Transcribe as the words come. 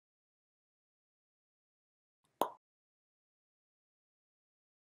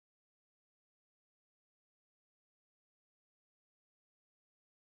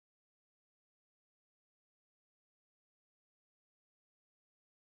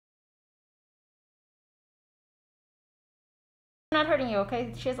Not hurting you,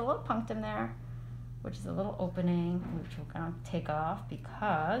 okay? She has a little punctum there, which is a little opening, which we're gonna take off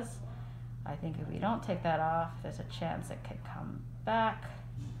because I think if we don't take that off, there's a chance it could come back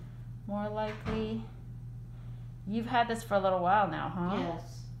more likely. You've had this for a little while now, huh?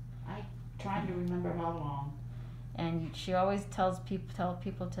 Yes. I'm trying to remember how long. And she always tell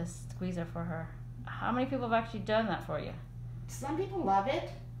people to squeeze her for her. How many people have actually done that for you? Some people love it.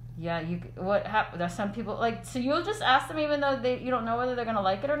 Yeah, there's some people like, so you'll just ask them even though you don't know whether they're gonna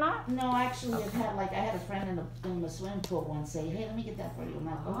like it or not? No, actually, okay. I had a friend in the swimming pool once say, "Hey, let me get that for you."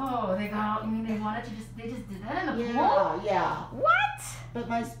 And they got. You mean they wanted to they just did that in the pool? Yeah, yeah. What? But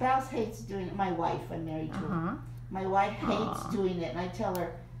my spouse hates doing it. My wife, I'm married to. My wife hates doing it, and I tell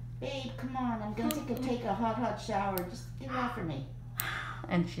her, "Babe, come on, I'm gonna take a hot shower. Just get it off for me."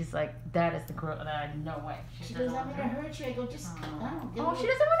 And she's like, "That is the girl. No way." She goes, "I'm gonna hurt you." I go, "Just, I don't know." Oh, she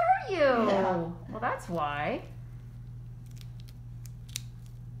doesn't want to hurt you. Yeah. Well, that's why.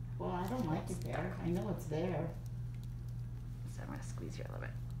 Well, I don't like it there. I know it's there. So I'm gonna squeeze you a little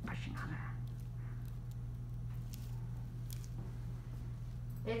bit, pushing on her.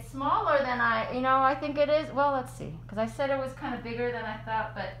 It's smaller than I think it is. Well, let's see, because I said it was kind of bigger than I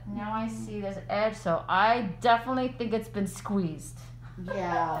thought, but now I see there's an edge, so I definitely think it's been squeezed.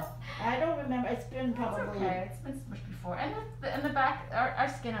 Yeah, I don't remember. It's been probably. It's okay. It's been smushed before, and the back, our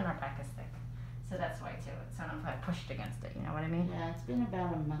skin on our back is thick, so that's why too. It's not like pushed against it. You know what I mean? Yeah, it's been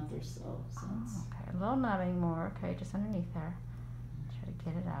about a month or so since. Okay, a little numbing more. Okay, just underneath there. Try to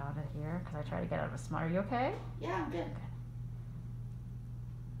get it out of here because I try to get out of a smart. Are you okay? Yeah, I'm good. Okay.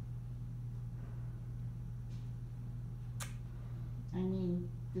 I mean,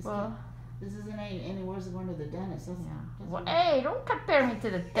 this isn't any worse than going to the dentist. Well, hey, don't compare me to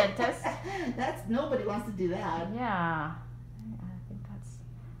the dentist. That's nobody wants to do that. Yeah, I think that's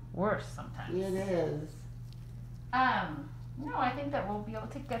worse sometimes. It is. No, I think that we'll be able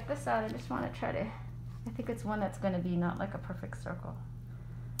to get this out. I just want to try to. I think it's one that's going to be not like a perfect circle,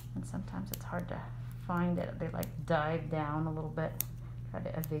 and sometimes it's hard to find it. They like dive down a little bit, try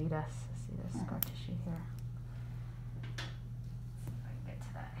to evade us. See this scar tissue here.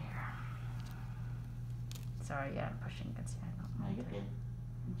 Sorry, yeah, I'm pushing against you. I don't No, mind you're it. good.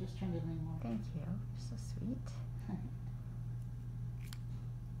 I'm just trying to lean more. Thank you. You're so sweet.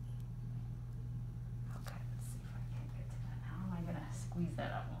 Okay, let's see if I can get to that. How am I going to squeeze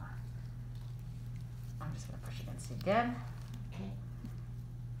that up more? I'm just going to push against you again. Okay.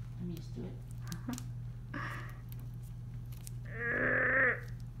 I'm used to it.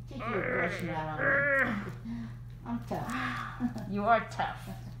 Take your aggression out on me. I'm tough. You are tough.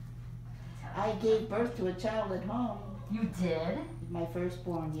 I gave birth to a child at home. You did? My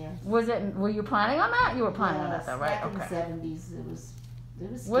firstborn, yes. Were you planning on that? You were planning on that though, right? Back in the 70s, it was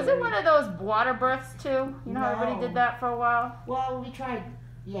scary. Was it one of those water births too? You know how everybody did that for a while? Well, we tried,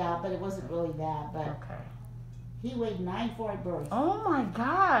 yeah, but it wasn't really that. But okay. He weighed 9'4" at birth. Oh my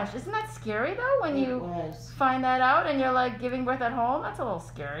gosh. Isn't that scary though when you find that out and you're like giving birth at home? That's a little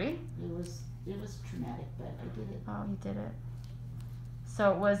scary. It was traumatic, but I did it. Oh, you did it. So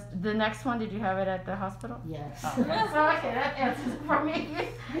it was the next one, did you have it at the hospital? Yes. Oh, okay, that answers it for me.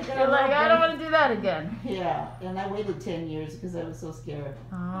 You're like, I don't want to do that again. Yeah, and I waited 10 years because I was so scared.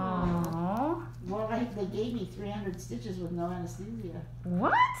 Oh. Well, they gave me 300 stitches with no anesthesia.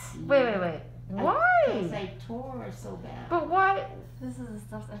 What? Yeah. Wait. Why? Because I tore so bad. But why? This is the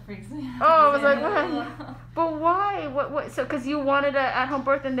stuff that freaks me out. Oh, I was like, what? But why? What? So, because you wanted an at-home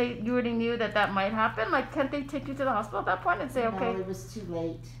birth and you already knew that might happen? Like, can't they take you to the hospital at that point and say, okay? No, it was too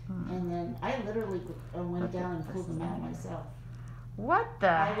late. And then I literally went down and pulled them out myself. What the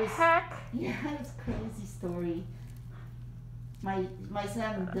heck? Yeah, it's a crazy story. My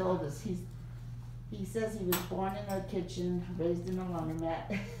son Dildas, he says he was born in our kitchen, raised in a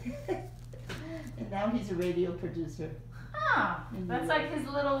laundromat. And now he's a radio producer. Ah, that's like his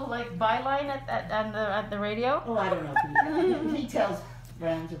little byline at the radio. Oh, I don't know. He tells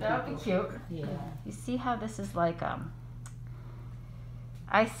friends or people. That would be cute. Yeah. You see how this is like I'm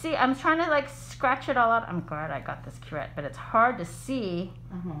trying to scratch it all out. I'm glad I got this curette, but it's hard to see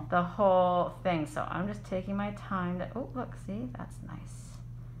the whole thing. So I'm just taking my time to. Oh, look, see, that's nice.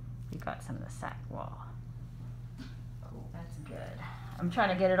 You got some of the sac wall. Cool, that's good. I'm trying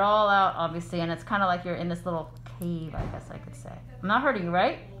to get it all out, obviously, and it's kind of like you're in this little cave, I guess I could say. I'm not hurting you,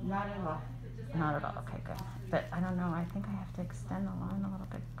 right? Not at all. Not at all. Okay, good. But I don't know. I think I have to extend the line a little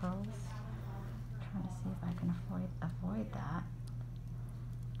bit, girls. I'm trying to see if I can avoid that.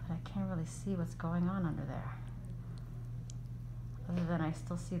 But I can't really see what's going on under there. Other than I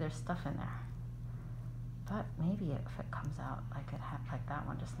still see there's stuff in there. But maybe if it comes out like that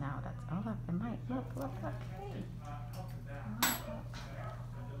one just now. That's, oh look, it might, look. Hey.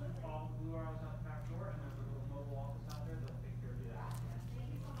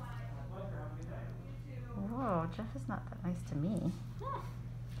 Whoa, Jeff is not that nice to me.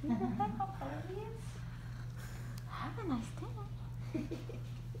 Have a nice day.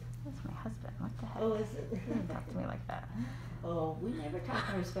 That's my husband. What the heck? Oh, is it? He doesn't talk to me like that. Oh, we never talk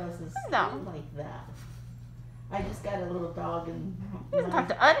to our spouses No. like that. I just got a little dog and... He doesn't talk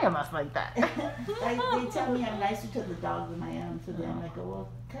to any of us like that. They tell me I'm nicer to the dog than I am to them. I go, well,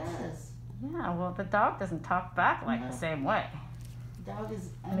 cuz. Yeah, well, the dog doesn't talk back like the same way. Dog is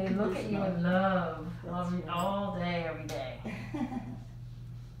And they look at you in love all day, every day. All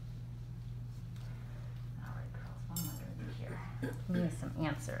right, girls, what am I gonna do here? Give me some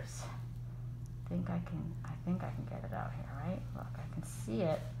answers. I think I can get it out here, right? Look, I can see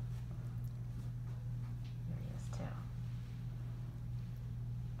it. Here he is too.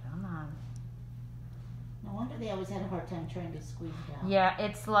 Come on. No wonder they always had a hard time trying to squeeze it out. Yeah,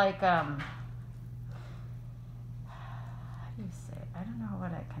 it's like how do you say? I don't know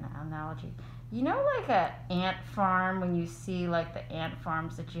what kind of analogy. You know, like a ant farm, when you see like the ant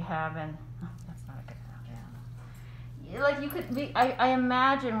farms that you have in. Oh, that's not a good analogy. Like you could be. I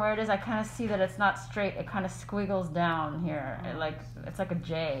imagine where it is. I kind of see that it's not straight. It kind of squiggles down here. Oh. It's like a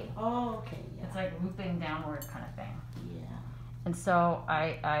J. Oh, okay. Yeah. It's like looping downward kind of thing. Yeah. And so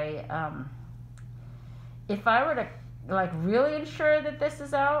if I were to like really ensure that this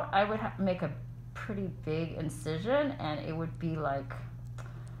is out, I would make a pretty big incision, and it would be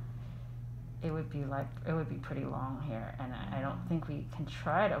pretty long here, and I don't think we can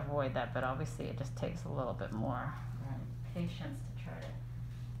try to avoid that, but obviously it just takes a little bit more patience to try to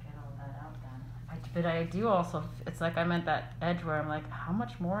get all that out then. But I do also, it's like I'm at that edge where I'm like, how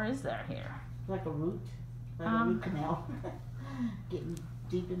much more is there here? Like a root? Like a root canal? Getting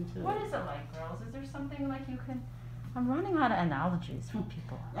deep into it. What is it like, girls? Is there something like you can... I'm running out of analogies for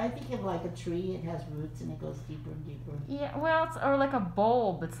people. I think of like a tree, it has roots and it goes deeper and deeper. Yeah, well, or like a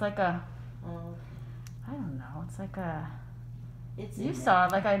bulb. It's like a... Oh. I don't know. It's like a... You saw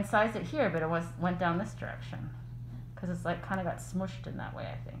it, like I incised it here, but it went down this direction. Because it's like kind of got smushed in that way,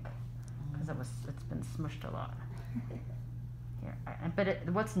 I think. Because it's been smushed a lot. Here, but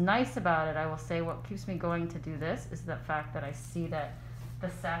what's nice about it, I will say, what keeps me going to do this is the fact that I see that the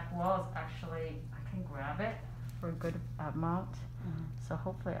sac wall is actually, I can grab it for a good amount. So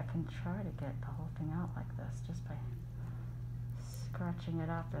hopefully I can try to get the whole thing out like this just by scratching it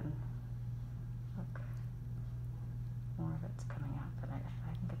up, and look, more of it's coming out. But if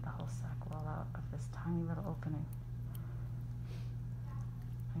I can get the whole sac wall out of this tiny little opening.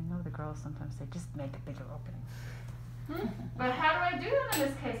 I know the girls sometimes say, just make a bigger opening. But how do I do that in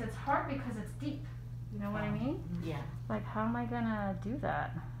this case? It's hard because it's deep. You know what I mean? Yeah. Like, how am I gonna do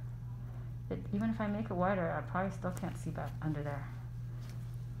that? Even if I make it wider, I probably still can't see back under there.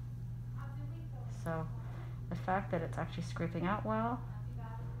 So, the fact that it's actually scraping out well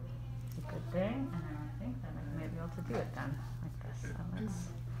is a good thing, and I think that I may be able to do it then, like this. So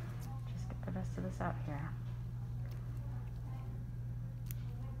let's just get the rest of this out here.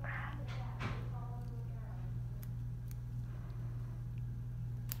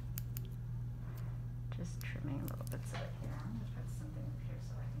 Just trimming little bits of it here. I'm going to put something up here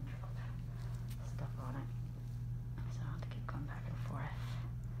so I can drop stuff on it. So I'll have to keep going back and forth.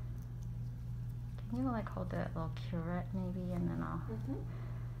 Can you like hold that little curette maybe, and then I'll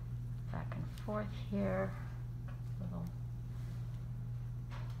back and forth here. Little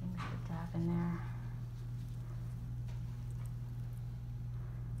things to dab in there.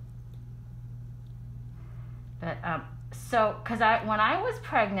 But so, when I was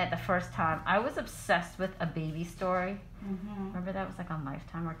pregnant the first time, I was obsessed with A Baby Story. Remember that was like on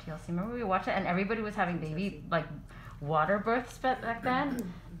Lifetime or TLC. Remember we watched it, and everybody was having baby like water births back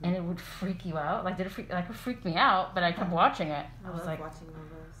then, and it would freak you out. Like it freaked me out, but I kept watching it. I was like watching all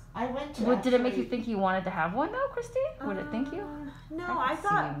those. I went to. Did it make you think you wanted to have one though, Christy? Would it think you? No,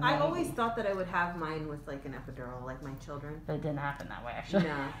 I always thought that I would have mine with like an epidural, like my children. But it didn't happen that way, actually.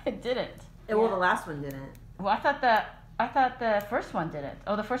 No, it didn't. Well, the last one didn't. Well, I thought the first one didn't.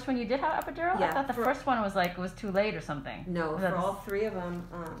 Oh, the first one you did have epidural? Yeah, I thought the first one was like, it was too late or something. No, for all three of them.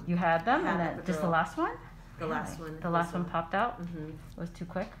 You had them, had and then just the last one? The last one. The last one popped out? It was too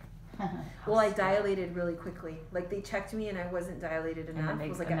quick? Well, I dilated really quickly. Like they checked me and I wasn't dilated enough. And then it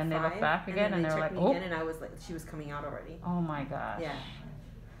was like and then they looked back again and they were like, oh. Again, and I was like, she was coming out already. Oh my gosh. Yeah.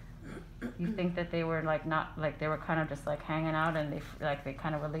 You think that they were like not like they were kind of just like hanging out and they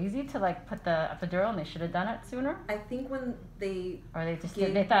kind of were lazy to like put the epidural and they should have done it sooner? I think when they they just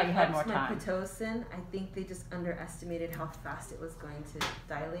they thought you had more time. Pitocin, I think they just underestimated how fast it was going to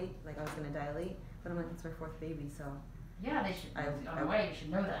dilate. Like I was going to dilate, but I'm like, it's my 4th baby, so. Yeah, they should. On the way, you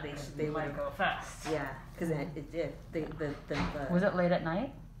should know that. They let it go fast. Yeah, because it did. Was it late at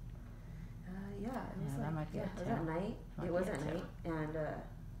night? Yeah, it was that might be it was at night. It was at night, and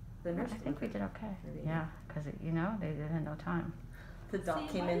the nurse. I think we did okay. Maybe. Yeah, because they didn't know time. The doc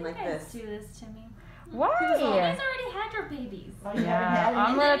came in like this. Do this to me. Why? You guys already had your babies. Yeah,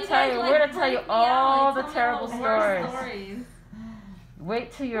 I'm gonna tell you. We're gonna tell you all the terrible stories.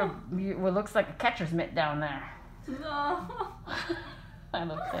 Wait till what looks like a catcher's mitt down there. No. I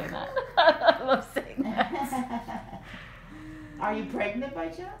love saying that. I love saying that. Are you pregnant by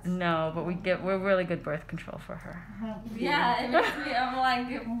chance? No, but we're really good birth control for her. Yeah, it makes me, I'm like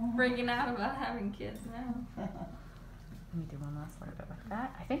freaking out about having kids now. Let me do one last little bit with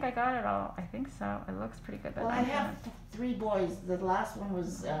that. I think I got it all. I think so. It looks pretty good. Well, I have 3 boys. The last one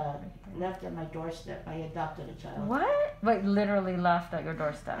was left at my doorstep. I adopted a child. What? Like literally left at your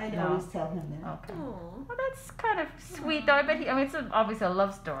doorstep? I always tell him that. Okay. Well, that's kind of sweet, though. I bet it's obviously a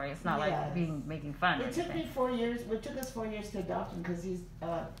love story. It's not like making fun. It took me 4 years. It took us 4 years to adopt him because he's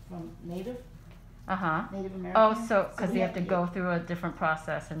from Native. Native American. Oh, so because you have to go through a different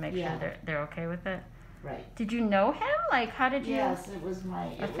process and make sure they're okay with it. Right. Did you know him? Like, how did you? Yes, it was my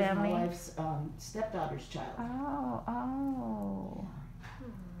wife's stepdaughter's child. Oh.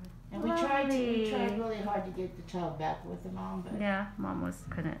 And we tried really hard to get the child back with the mom, but mom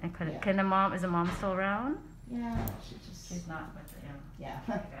couldn't. Yeah. Can is the mom still around? Yeah, she's not with him. Yeah.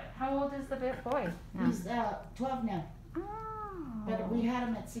 How old is the boy? He's 12 now. Oh. But we had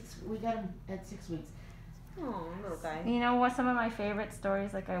him at 6. We got him at 6 weeks. Oh, little guy. You know what? Some of my favorite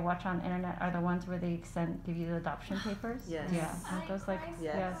stories, like I watch on the internet, are the ones where they give you the adoption papers. Yes. Yeah. Aren't those like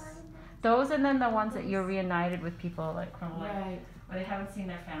yes. Those, and then the ones that you're reunited with people like from Right. where they haven't seen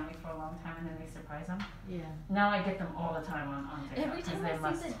their family for a long time and then they surprise them. Yeah. Now I get them all the time on TikTok. Every time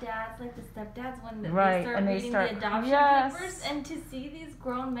I see the dads, like the stepdads, when they start reading the adoption papers, and to see these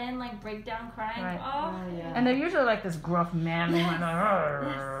grown men like break down crying, And they're usually like this gruff man, like,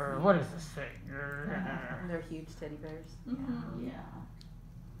 what is this thing? And they're huge teddy bears. Mm-hmm. Yeah.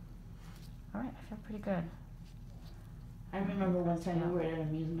 All right, I feel pretty good. I remember one time we were at an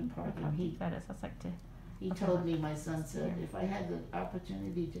amusement park and he told me, my son said, if I had the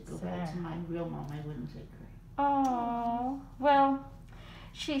opportunity to go back to my real mom, I wouldn't take her. Oh, well,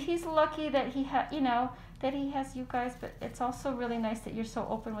 he's lucky that he that he has you guys, but it's also really nice that you're so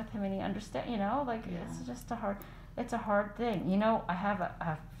open with him and he understands, it's just it's a hard thing. I have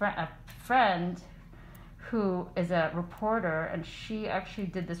a friend who is a reporter, and she actually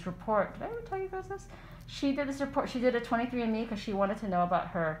did this report. Did I ever tell you guys this? She did this report. She did a 23andMe because she wanted to know about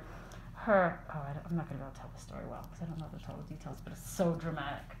her. I'm not going to be able to tell the story well because I don't know the total details, but it's so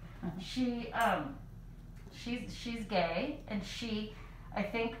dramatic. She's gay, and I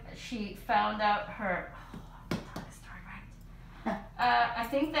think she found out her. I'll tell this story right. I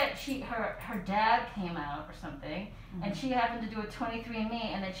think that her dad came out or something, and she happened to do a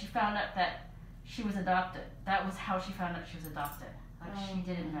 23andMe, and then she found out that she was adopted. That was how she found out she was adopted. Like she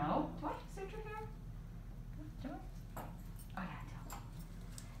didn't know. Do I say your hair? Do I? Oh yeah,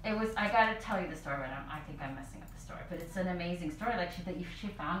 I do. I gotta tell you the story, but I think I'm messing up the story. But it's an amazing story. Like she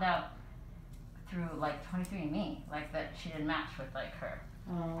found out through like 23andMe, like that she didn't match with like her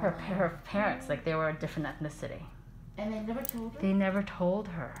parents. Like they were a different ethnicity. And they never told her? They never told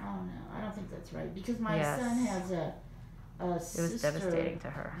her. Oh no, I don't think that's right. Because my son has a sister. It was devastating to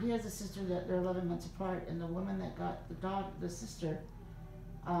her. He has a sister that they're 11 months apart, and the woman that got the sister,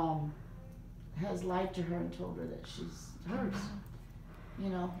 has lied to her and told her that she's hers.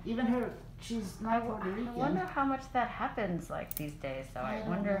 Even her, she's not Puerto Rican. I wonder how much that happens like these days, though. I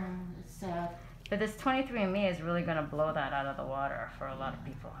wonder. Know. It's sad. But this 23andMe is really going to blow that out of the water for a lot of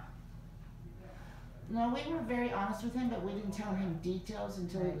people. No, we were very honest with him, but we didn't tell him details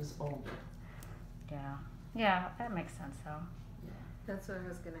until he was older. Yeah. Yeah, that makes sense, though. Yeah. That's what I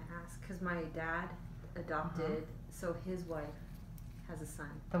was going to ask, because my dad adopted, so his wife has a son.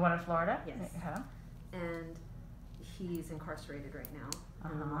 The one in Florida? Yes. Yeah. And he's incarcerated right now,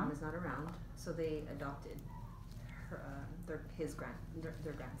 and the mom is not around, so they adopted their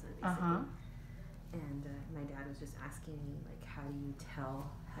grandson, basically. And my dad was just asking me, like, how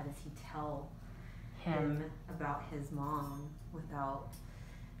does he tell him about his mom without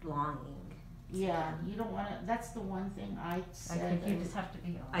lying? Yeah, you don't want to. That's the one thing I said. I think you just have to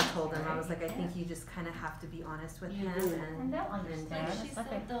be honest. I told him, I was like, I think you just kind of have to be honest with him. And they'll understand. Like she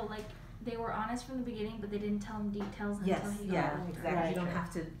said though, like they were honest from the beginning, but they didn't tell him details yes, until he yeah, got exactly. Right. You don't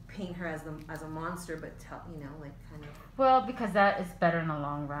have to paint her as a monster, but tell, you know, like kind of. Well, because that is better in the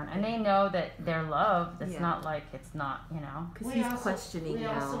long run, and they know that they're loved. It's not like it's not, you know. Because he's questioning we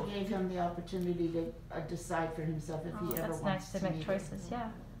now. We also gave him the opportunity to decide for himself if he ever That's wants nice to make choices. her. Yeah,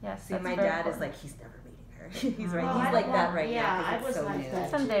 yes. See, that's my very dad is important. like, he's never meeting her. He's right. Well, He's I like don't that want- right yeah, now. I Because was it's so like new. that.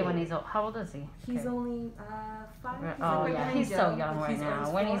 Someday too. when he's old, how old is he? He's Okay. only 5. Oh like yeah, behind he's so Joe. young right He's now.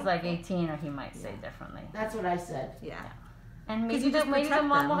 almost When 4. he's like 18, or he might say differently. That's what I said. Yeah. And 'Cause maybe you just maybe the protect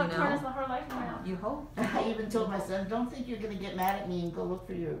mom them, will you have turned know? her life around. You hope. I even told my son, don't think you're going to get mad at me and go look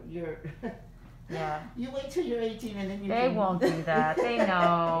for your Yeah. You wait till you're 18 and then you They can... won't do that. They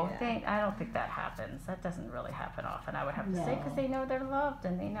know. Yeah. I don't think that happens. That doesn't really happen often, I would have to say, because No. they know they're loved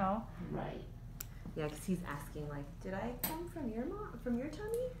and they know. Right. Yeah, because he's asking like, did I come from your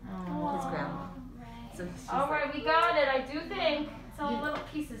tummy? Oh. His grandma. Right. So she's All right, like, we got it. I do think it's all You- little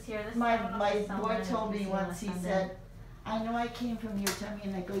pieces here. This My I don't know if boy it's somewhere told me in once, he Sunday. said, I know I came from your tummy,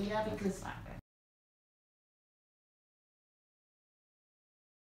 and I go, yeah, because